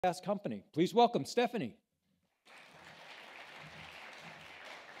Company. Please welcome Stephanie.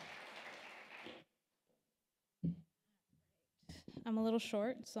 I'm a little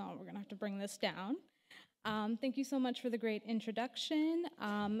short, so we're gonna have to bring this down. Thank you so much for the great introduction.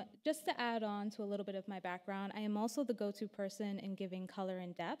 Just to add on to a little bit of my background, I am also the go-to person in giving color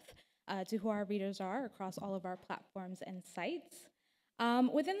and depth to who our readers are across all of our platforms and sites.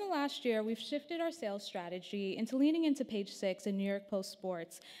 Within the last year, we've shifted our sales strategy into leaning into Page 6 and New York Post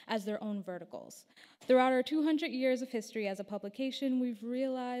Sports as their own verticals. Throughout our 200 years of history as a publication, we've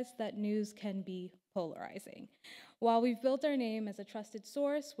realized that news can be polarizing. While we've built our name as a trusted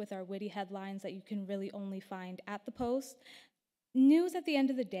source with our witty headlines that you can really only find at the Post, news at the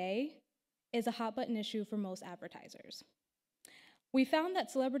end of the day is a hot button issue for most advertisers. We found that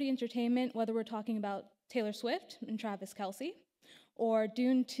celebrity entertainment, whether we're talking about Taylor Swift and Travis Kelce, or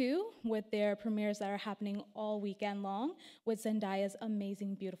Dune 2 with their premieres that are happening all weekend long with Zendaya's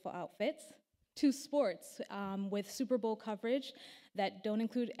amazing, beautiful outfits, to sports with Super Bowl coverage that don't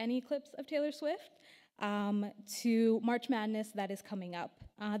include any clips of Taylor Swift, to March Madness that is coming up.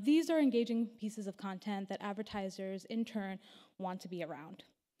 These are engaging pieces of content that advertisers, in turn, want to be around.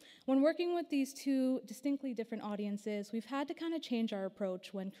 When working with these two distinctly different audiences, we've had to kind of change our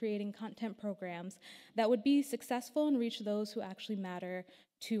approach when creating content programs that would be successful and reach those who actually matter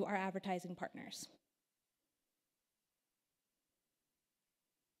to our advertising partners.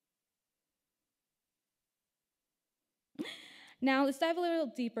 Now, let's dive a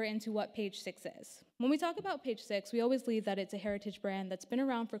little deeper into what Page 6 is. When we talk about Page 6, we always leave that it's a heritage brand that's been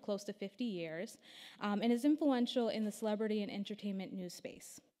around for close to 50 years and is influential in the celebrity and entertainment news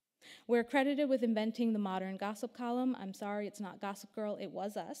space. We're credited with inventing the modern gossip column. I'm sorry, it's not Gossip Girl, it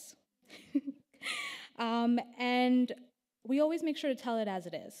was us. And we always make sure to tell it as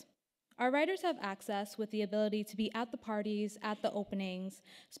it is. Our writers have access with the ability to be at the parties, at the openings,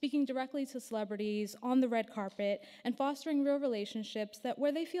 speaking directly to celebrities on the red carpet, and fostering real relationships that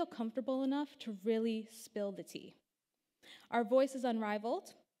where they feel comfortable enough to really spill the tea. Our voice is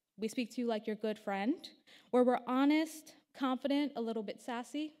unrivaled. We speak to you like your good friend, where we're honest, confident, a little bit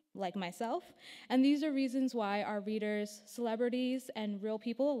sassy, like myself, and these are reasons why our readers, celebrities, and real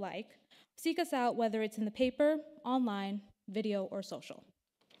people alike seek us out, whether it's in the paper, online, video, or social.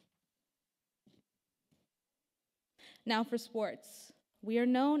 Now for sports. We are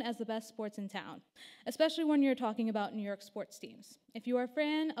known as the best sports in town, especially when you're talking about New York sports teams. If you are a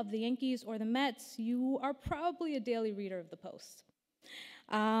fan of the Yankees or the Mets, you are probably a daily reader of the Post.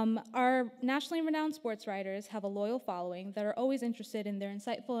 Our nationally renowned sports writers have a loyal following that are always interested in their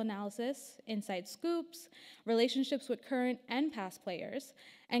insightful analysis, inside scoops, relationships with current and past players,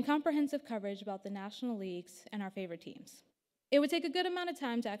 and comprehensive coverage about the national leagues and our favorite teams. It would take a good amount of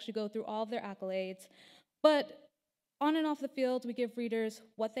time to actually go through all of their accolades, but on and off the field, we give readers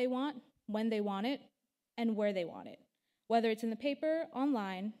what they want, when they want it, and where they want it, whether it's in the paper,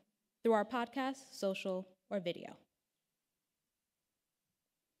 online, through our podcast, social, or video.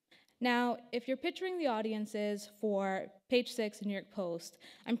 Now, if you're picturing the audiences for Page 6 and New York Post,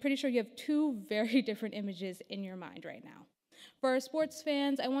 I'm pretty sure you have two very different images in your mind right now. For our sports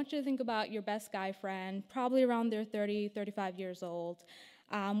fans, I want you to think about your best guy friend, probably around their 30, 35 years old,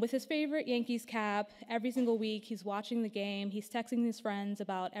 with his favorite Yankees cap. Every single week, he's watching the game, he's texting his friends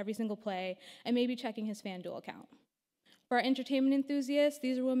about every single play, and maybe checking his FanDuel account. For our entertainment enthusiasts,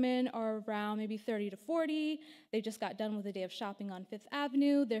 these women are around maybe 30 to 40. They just got done with a day of shopping on Fifth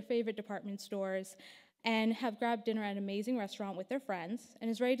Avenue, their favorite department stores, and have grabbed dinner at an amazing restaurant with their friends, and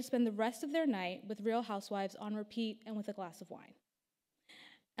is ready to spend the rest of their night with Real Housewives on repeat and with a glass of wine.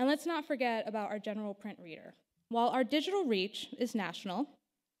 And let's not forget about our general print reader. While our digital reach is national,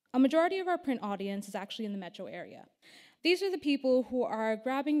 a majority of our print audience is actually in the metro area. These are the people who are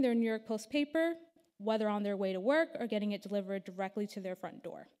grabbing their New York Post paper, whether on their way to work or getting it delivered directly to their front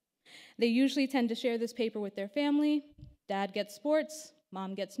door. They usually tend to share this paper with their family. Dad gets sports,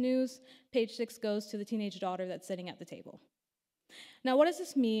 mom gets news, Page 6 goes to the teenage daughter that's sitting at the table. Now, what does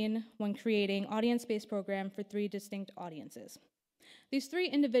this mean when creating audience-based program for three distinct audiences? These three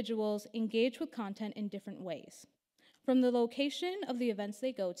individuals engage with content in different ways, from the location of the events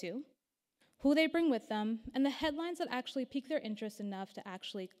they go to, who they bring with them, and the headlines that actually pique their interest enough to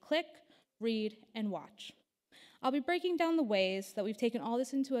actually click, read, and watch. I'll be breaking down the ways that we've taken all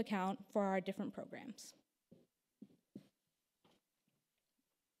this into account for our different programs.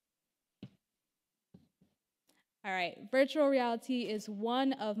 All right, virtual reality is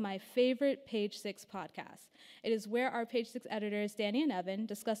one of my favorite Page 6 podcasts. It is where our Page 6 editors, Danny and Evan,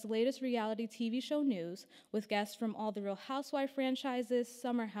 discuss the latest reality TV show news with guests from all the Real Housewife franchises,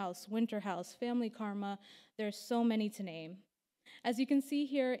 Summer House, Winter House, Family Karma. There's so many to name. As you can see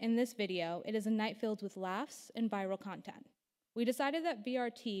here in this video, it is a night filled with laughs and viral content. We decided that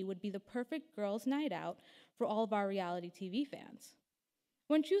VRT would be the perfect girls' night out for all of our reality TV fans.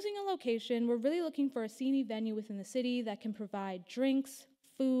 When choosing a location, we're really looking for a scenic venue within the city that can provide drinks,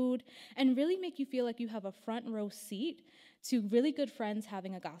 food, and really make you feel like you have a front row seat to really good friends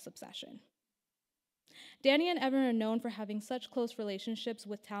having a gossip session. Danny and Evan are known for having such close relationships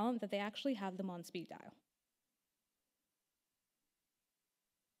with talent that they actually have them on speed dial.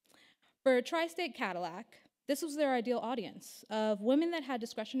 For Tri-State Cadillac, this was their ideal audience of women that had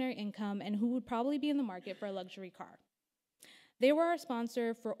discretionary income and who would probably be in the market for a luxury car. They were our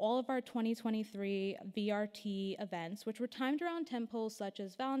sponsor for all of our 2023 VRT events, which were timed around tentpoles such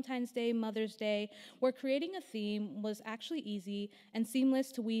as Valentine's Day, Mother's Day, where creating a theme was actually easy and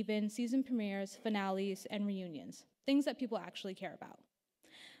seamless to weave in season premieres, finales, and reunions, things that people actually care about.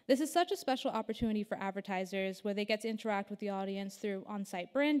 This is such a special opportunity for advertisers where they get to interact with the audience through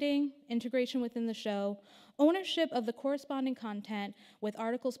on-site branding, integration within the show, ownership of the corresponding content with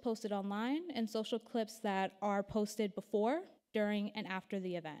articles posted online and social clips that are posted before, during, and after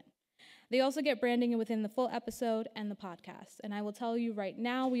the event. They also get branding within the full episode and the podcast. And I will tell you right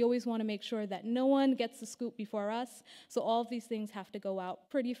now, we always want to make sure that no one gets the scoop before us. So all of these things have to go out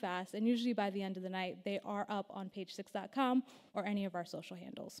pretty fast. And usually by the end of the night, they are up on page6.com or any of our social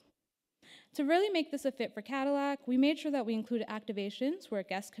handles. To really make this a fit for Cadillac, we made sure that we included activations where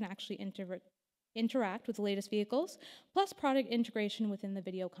guests can actually interact with the latest vehicles, plus product integration within the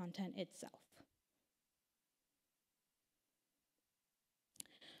video content itself.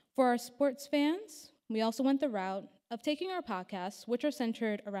 For our sports fans, we also went the route of taking our podcasts, which are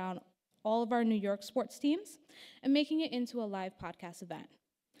centered around all of our New York sports teams, and making it into a live podcast event.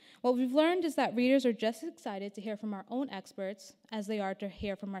 What we've learned is that readers are just as excited to hear from our own experts as they are to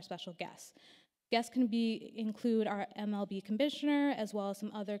hear from our special guests. Guests can include our MLB commissioner, as well as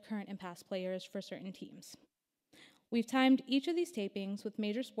some other current and past players for certain teams. We've timed each of these tapings with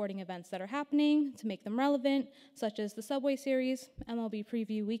major sporting events that are happening to make them relevant, such as the Subway Series, MLB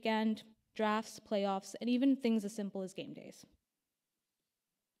Preview Weekend, drafts, playoffs, and even things as simple as game days.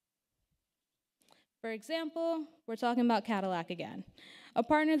 For example, we're talking about Cadillac again, a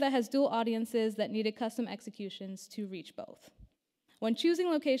partner that has dual audiences that needed custom executions to reach both. When choosing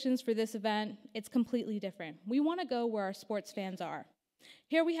locations for this event, it's completely different. We want to go where our sports fans are.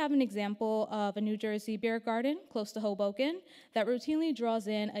 Here we have an example of a New Jersey beer garden close to Hoboken that routinely draws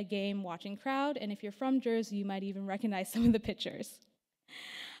in a game-watching crowd, and if you're from Jersey, you might even recognize some of the pictures.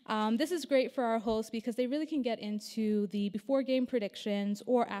 This is great for our hosts because they really can get into the before-game predictions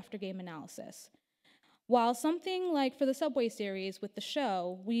or after-game analysis. While something like for the Subway Series with the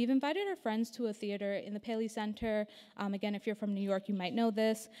show, we've invited our friends to a theater in the Paley Center, again, if you're from New York, you might know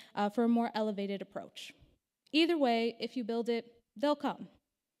this, for a more elevated approach. Either way, if you build it, they'll come.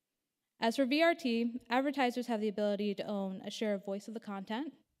 As for VRT, advertisers have the ability to own a share of voice of the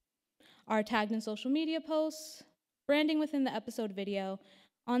content, are tagged in social media posts, branding within the episode video,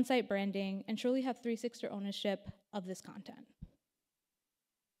 on-site branding, and truly have 360 ownership of this content.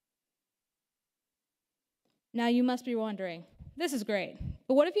 Now you must be wondering, this is great,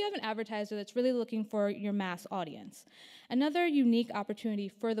 but what if you have an advertiser that's really looking for your mass audience? Another unique opportunity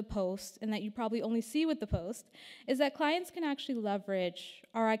for the Post, and that you probably only see with the Post, is that clients can actually leverage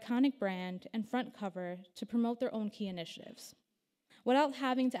our iconic brand and front cover to promote their own key initiatives, without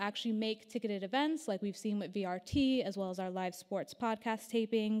having to actually make ticketed events like we've seen with VRT, as well as our live sports podcast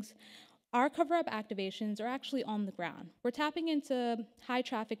tapings. Our cover-up activations are actually on the ground. We're tapping into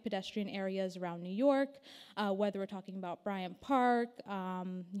high-traffic pedestrian areas around New York, whether we're talking about Bryant Park,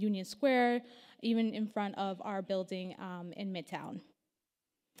 Union Square, even in front of our building in Midtown.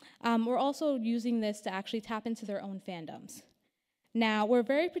 We're also using this to actually tap into their own fandoms. Now, we're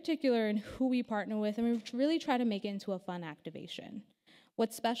very particular in who we partner with, and we really try to make it into a fun activation.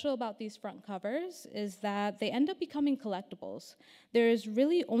 What's special about these front covers is that they end up becoming collectibles. There's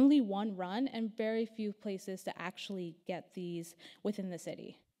really only one run and very few places to actually get these within the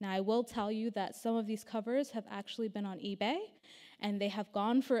city. Now, I will tell you that some of these covers have actually been on eBay, and they have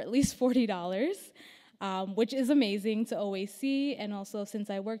gone for at least $40, which is amazing to always see. And also, since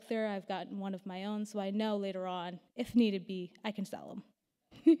I work there, I've gotten one of my own, so I know later on, if needed be, I can sell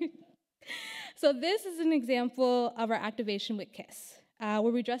them. So this is an example of our activation with KISS.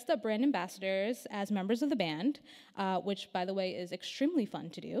 Where we dressed up brand ambassadors as members of the band, which, by the way, is extremely fun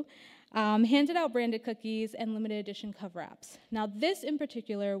to do, handed out branded cookies and limited edition cover apps. Now, this in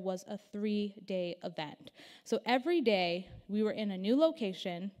particular was a 3-day event. So every day, we were in a new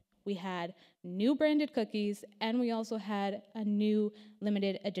location, we had new branded cookies, and we also had a new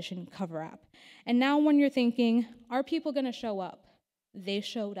limited edition cover app. And now when you're thinking, are people gonna show up? They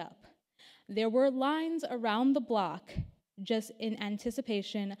showed up. There were lines around the block just in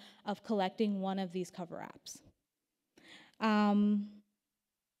anticipation of collecting one of these cover apps.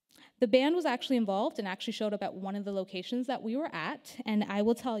 The band was actually involved and actually showed up at one of the locations that we were at, and I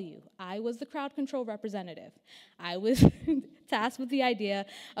will tell you, I was the crowd control representative. I was tasked with the idea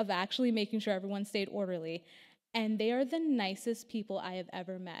of actually making sure everyone stayed orderly, and they are the nicest people I have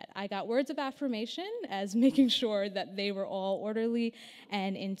ever met. I got words of affirmation as making sure that they were all orderly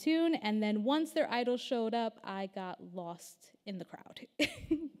and in tune, and then once their idol showed up, I got lost in the crowd.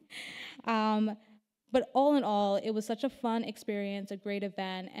 But all in all, it was such a fun experience, a great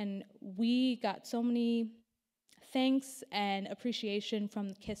event, and we got so many thanks and appreciation from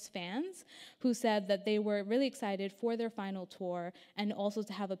the KISS fans who said that they were really excited for their final tour and also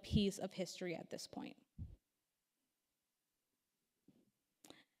to have a piece of history at this point.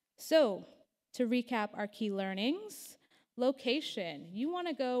 So, to recap our key learnings, location. You want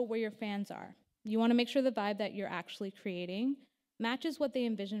to go where your fans are. You want to make sure the vibe that you're actually creating matches what they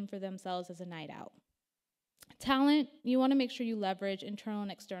envision for themselves as a night out. Talent, you want to make sure you leverage internal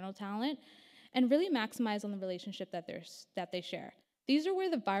and external talent and really maximize on the relationship that they share. These are where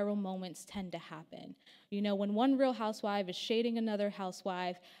the viral moments tend to happen. You know, when one real housewife is shading another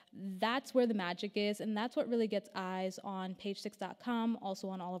housewife, that's where the magic is, and that's what really gets eyes on page6.com, also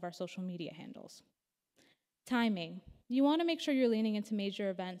on all of our social media handles. Timing. You want to make sure you're leaning into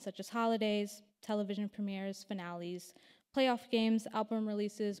major events such as holidays, television premieres, finales, playoff games, album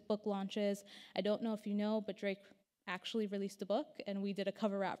releases, book launches. I don't know if you know, but Drake actually released a book, and we did a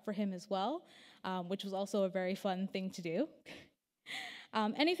cover rap for him as well, which was also a very fun thing to do.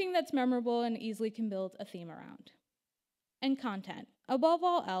 Anything that's memorable and easily can build a theme around. And content. Above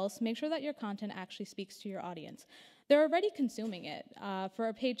all else, make sure that your content actually speaks to your audience. They're already consuming it. For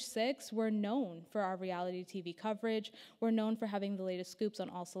our Page 6, we're known for our reality TV coverage. We're known for having the latest scoops on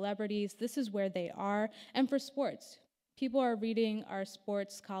all celebrities. This is where they are. And for sports, people are reading our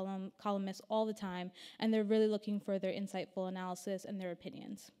sports columnists all the time, and they're really looking for their insightful analysis and their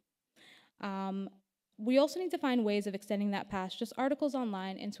opinions. We also need to find ways of extending that past just articles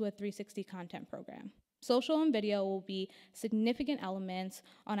online into a 360 content program. Social and video will be significant elements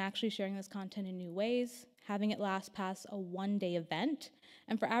on actually sharing this content in new ways, having it last past a one-day event,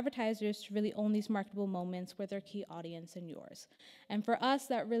 and for advertisers to really own these marketable moments with their key audience and yours. And for us,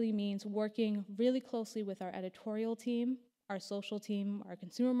 that really means working really closely with our editorial team, our social team, our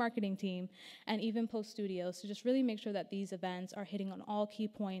consumer marketing team, and even Post Studios to just really make sure that these events are hitting on all key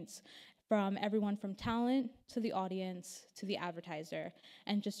points from everyone from talent to the audience to the advertiser,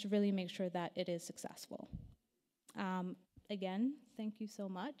 and just to really make sure that it is successful. Again, thank you so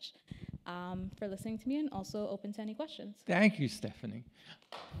much for listening to me, and also open to any questions. Thank you, Stephanie.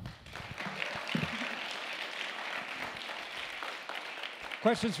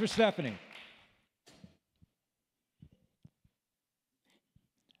 Questions for Stephanie?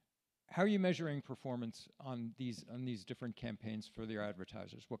 How are you measuring performance on these different campaigns for your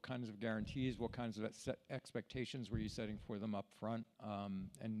advertisers? What kinds of guarantees, what kinds of expectations were you setting for them up front?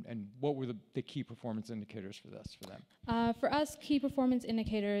 And what were the key performance indicators for them? For us, key performance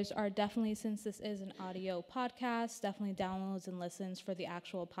indicators are definitely, since this is an audio podcast, definitely downloads and listens for the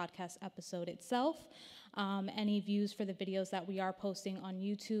actual podcast episode itself. Any views for the videos that we are posting on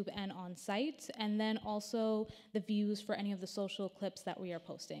YouTube and on site, and then also the views for any of the social clips that we are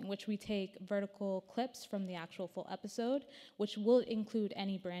posting, which we take vertical clips from the actual full episode, which will include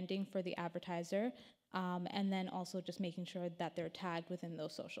any branding for the advertiser, and then also just making sure that they're tagged within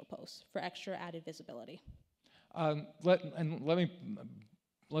those social posts for extra added visibility.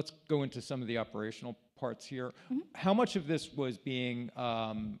 Let's go into some of the operational parts here. Mm-hmm. How much of this was being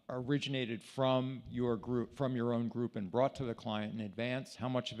originated from your group, from your own group, and brought to the client in advance? How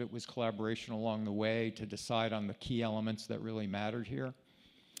much of it was collaboration along the way to decide on the key elements that really mattered here?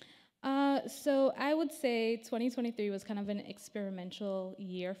 So I would say 2023 was kind of an experimental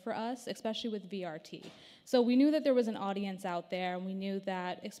year for us, especially with VRT. So we knew that there was an audience out there, and we knew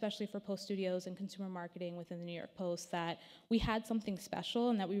that, especially for Post Studios and consumer marketing within the New York Post, that we had something special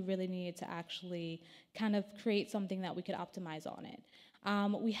and that we really needed to actually kind of create something that we could optimize on it.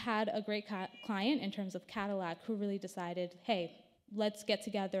 We had a great client in terms of Cadillac who really decided, hey, let's get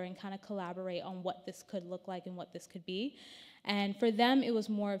together and kind of collaborate on what this could look like and what this could be. And for them, it was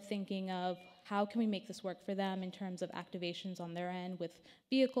more of thinking of how can we make this work for them in terms of activations on their end with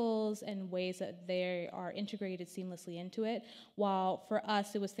vehicles and ways that they are integrated seamlessly into it. While for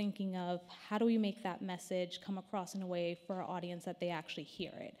us, it was thinking of how do we make that message come across in a way for our audience that they actually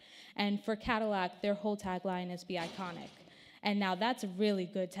hear it. And for Cadillac, their whole tagline is "Be Iconic." And now that's a really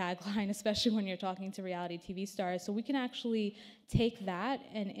good tagline, especially when you're talking to reality TV stars. So we can actually take that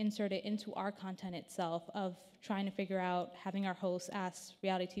and insert it into our content itself of trying to figure out, having our hosts ask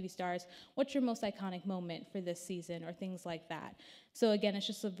reality TV stars, what's your most iconic moment for this season, or things like that. So again, it's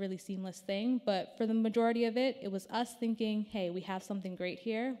just a really seamless thing, but for the majority of it, it was us thinking, hey, we have something great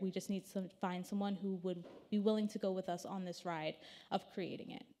here, we just need to find someone who would be willing to go with us on this ride of creating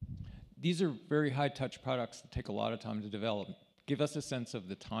it. These are very high-touch products that take a lot of time to develop. Give us a sense of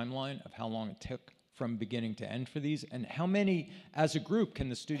the timeline of how long it took from beginning to end for these, and how many, as a group, can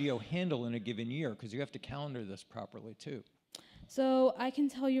the studio handle in a given year? Because you have to calendar this properly, too. So I can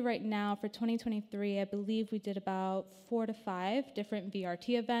tell you right now, for 2023, I believe we did about 4 to 5 different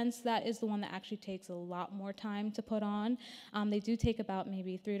VRT events. That is the one that actually takes a lot more time to put on. They do take about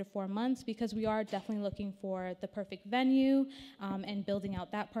maybe 3 to 4 months, because we are definitely looking for the perfect venue and building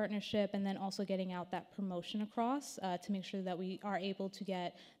out that partnership, and then also getting out that promotion across to make sure that we are able to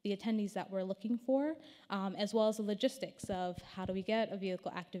get the attendees that we're looking for, as well as the logistics of how do we get a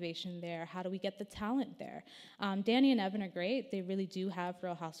vehicle activation there, how do we get the talent there. Danny and Evan are great. They really do have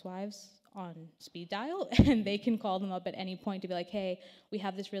Real Housewives on speed dial, and they can call them up at any point to be like, hey, we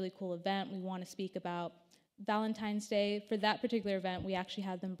have this really cool event, we want to speak about Valentine's Day. For that particular event, we actually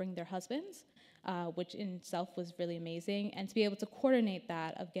had them bring their husbands, which in itself was really amazing, and to be able to coordinate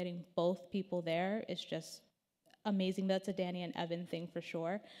that of getting both people there is just amazing. That's a Danny and Evan thing for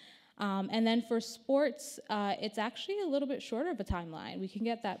sure. And then for sports, it's actually a little bit shorter of a timeline. We can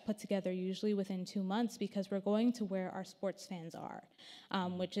get that put together usually within 2 months, because we're going to where our sports fans are,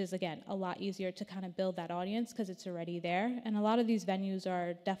 which is, again, a lot easier to kind of build that audience because it's already there. And a lot of these venues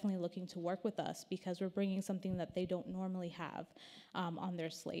are definitely looking to work with us because we're bringing something that they don't normally have on their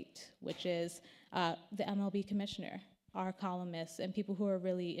slate, which is the MLB commissioner, our columnists, and people who are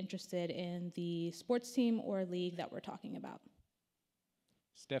really interested in the sports team or league that we're talking about.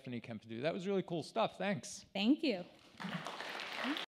 Stephanie Kempadoo, that was really cool stuff. Thanks. Thank you.